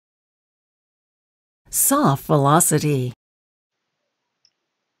SoftVelocity.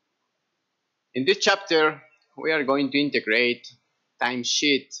 In this chapter, we are going to integrate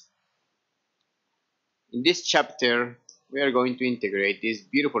timesheet. In this chapter, we are going to integrate this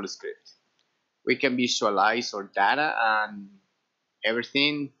beautiful script. We can visualize our data and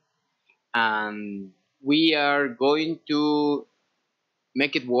everything, and we are going to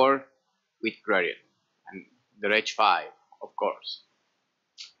make it work with Gradient and the H5, of course.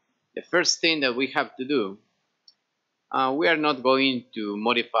 The first thing that we have to do, we are not going to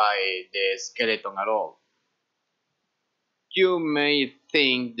modify the skeleton at all. You may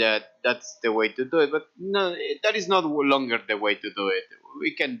think that that's the way to do it, but no, that is not longer the way to do it.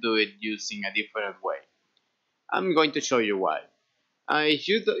 We can do it using a different way. I'm going to show you why. If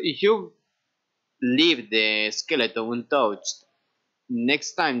you leave the skeleton untouched,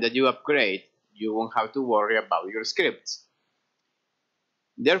 next time that you upgrade, you won't have to worry about your scripts.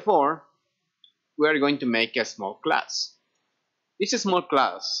 Therefore, we are going to make a small class. This small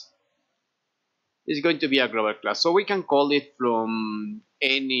class is going to be a global class, so we can call it from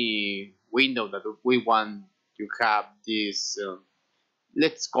any window that we want to have this.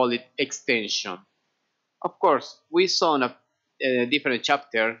 Let's call it extension. Of course, we saw in a different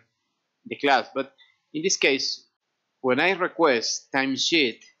chapter the class, but in this case, when I request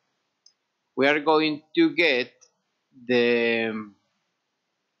timesheet, we are going to get the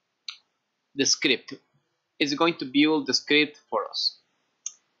script. It's going to build the script for us.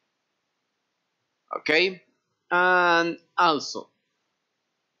 Okay, and also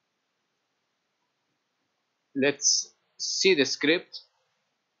let's see the script.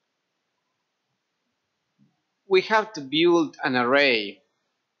 We have to build an array,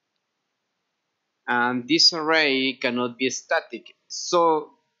 and this array cannot be static,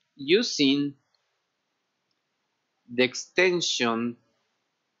 so using the extension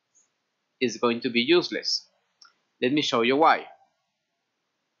is going to be useless. Let me show you why.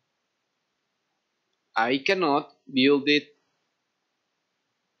 I cannot build it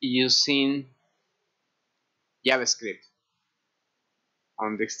using JavaScript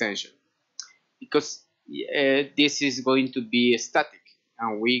on the extension because this is going to be static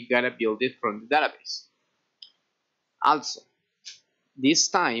and we gotta build it from the database. Also, this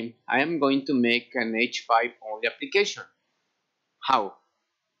time I am going to make an H5 only application. How?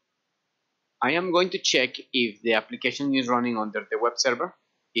 I am going to check if the application is running under the web server.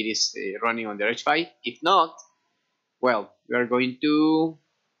 It is running on the H5. If not, well, we are going to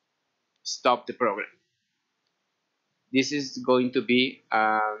stop the program. This is going to be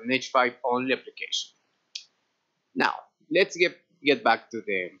an H5 only application. Now, let's get back to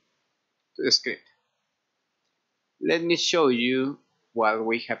the script. Let me show you what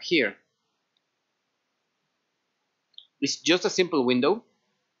we have here. It's just a simple window,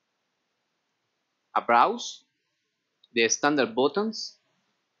 a browse, the standard buttons.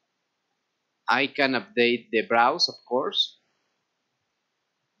 I can update the browse, of course.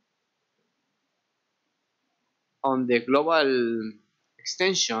 On the global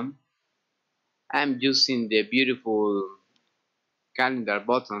extension, I'm using the beautiful calendar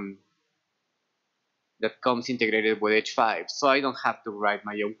button that comes integrated with H5, so I don't have to write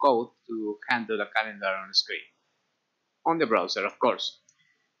my own code to handle the calendar on the screen. On the browser, of course.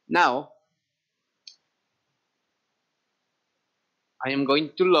 Now, I am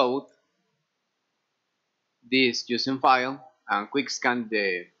going to load this JSON file and quick scan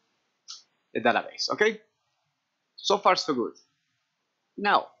the database. Okay, so far so good.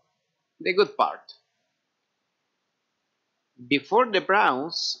 Now the good part. Before the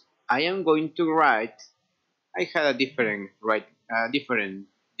browse, I am going to write. I had a different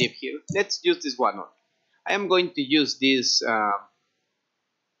div here. Let's use this one. I am going to use this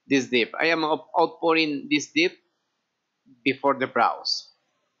this div. I am outputting this div before the browse.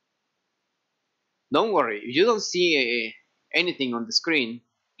 Don't worry, if you don't see anything on the screen,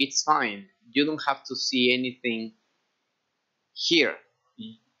 it's fine. You don't have to see anything here,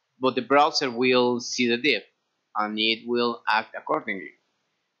 but the browser will see the div and it will act accordingly.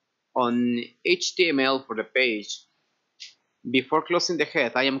 On HTML for the page, before closing the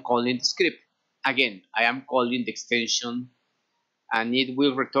head, I am calling the script. Again, I am calling the extension and it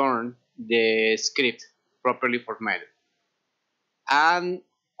will return the script properly formatted. And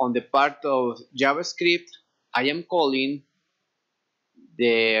on the part of JavaScript, I am calling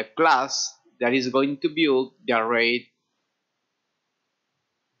the class that is going to build the array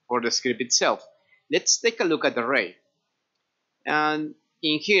for the script itself. Let's take a look at the array. And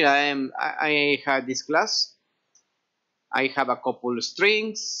in here I have this class. I have a couple of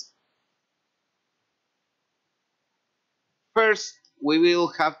strings. First, we will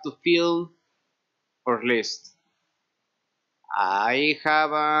have to fill for list. I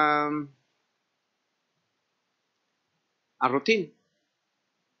have a routine.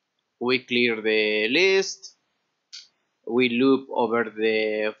 We clear the list, we loop over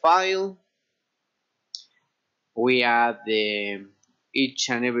the file, we add each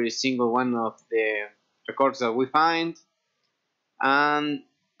and every single one of the records that we find, and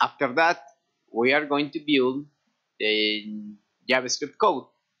after that we are going to build the JavaScript code.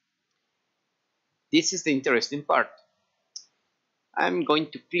 This is the interesting part. I'm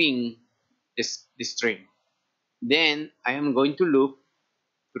going to clean the string. Then I am going to loop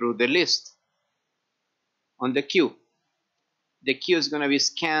through the list on the queue. The queue is going to be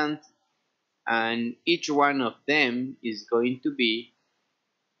scanned, and each one of them is going to be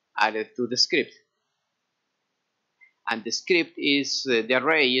added to the script. And the script is the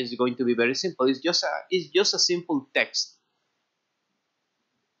array is going to be very simple. It's just a simple text.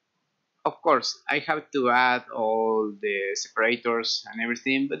 Of course, I have to add all the separators and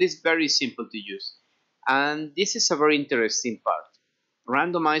everything, but it's very simple to use. And this is a very interesting part.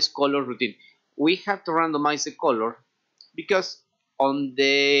 Randomized color routine. We have to randomize the color because on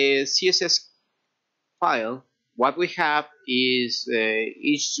the CSS file, what we have is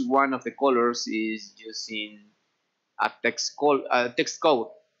each one of the colors is using a text code,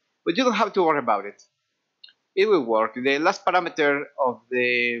 but you don't have to worry about it. It will work. The last parameter of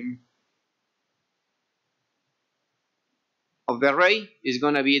the array is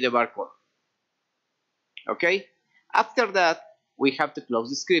going to be the bar color. Okay. After that, we have to close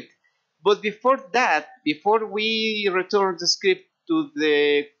the script. But before that, before we return the script to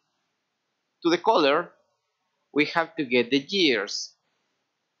the color, we have to get the years.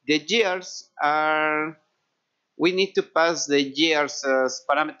 The years are, we need to pass the years as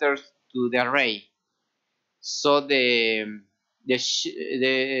parameters to the array, so the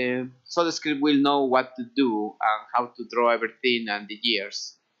script will know what to do and how to draw everything and the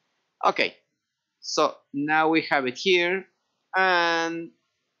years. Okay, so now we have it here, and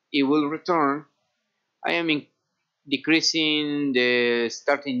it will return. I am decreasing the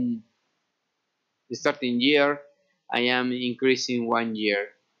starting year. I am increasing 1 year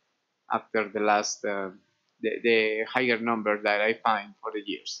after the last the higher number that I find for the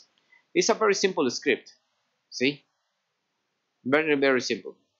years. It's a very simple script. See, very, very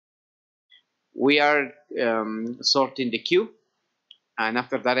simple. We are sorting the queue, and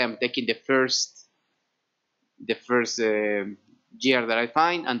after that I'm taking the first year that I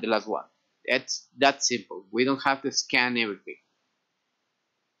find and the last one. It's that simple. We don't have to scan everything.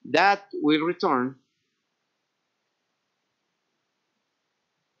 That will return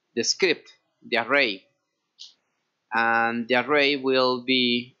the script, the array, and the array will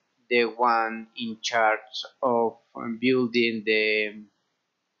be the one in charge of building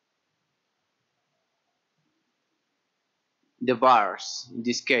the bars, in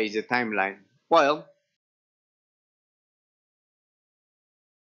this case the timeline. Well,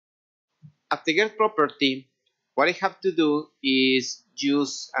 at the get property, what I have to do is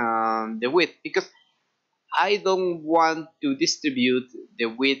use the width, because I don't want to distribute the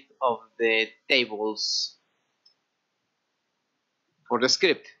width of the tables for the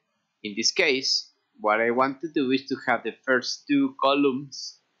script. In this case, what I want to do is to have the first two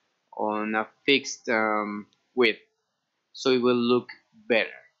columns on a fixed width, so it will look better.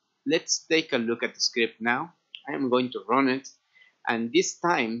 Let's take a look at the script now. I am going to run it, and this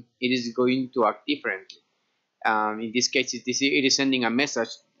time it is going to act differently. In this case, it is sending a message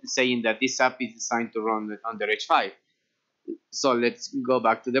saying that this app is designed to run under H5. So let's go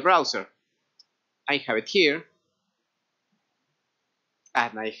back to the browser. I have it here,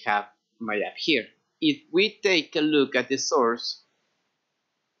 and I have my app here. If we take a look at the source,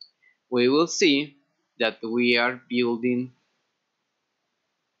 we will see that we are building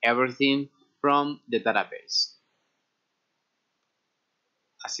everything from the database,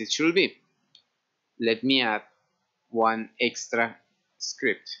 as it should be. Let me add one extra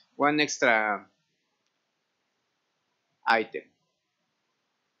script, one extra item.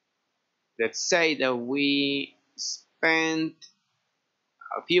 Let's say that we spent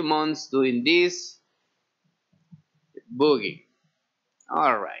a few months doing this boogie.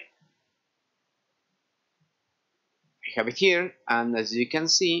 Alright, I have it here, and as you can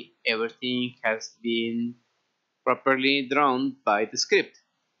see, everything has been properly drawn by the script.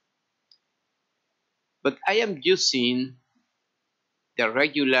 But I am using the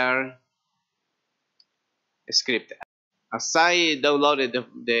regular script. As I downloaded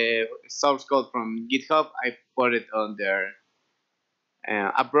the source code from GitHub, I put it on their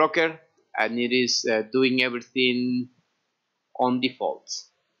app broker, and it is doing everything on default.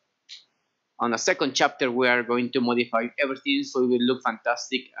 On the second chapter, we are going to modify everything so it will look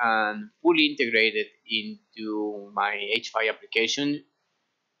fantastic and fully integrated into my H5 application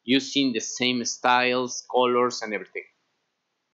using the same styles, colors, and everything.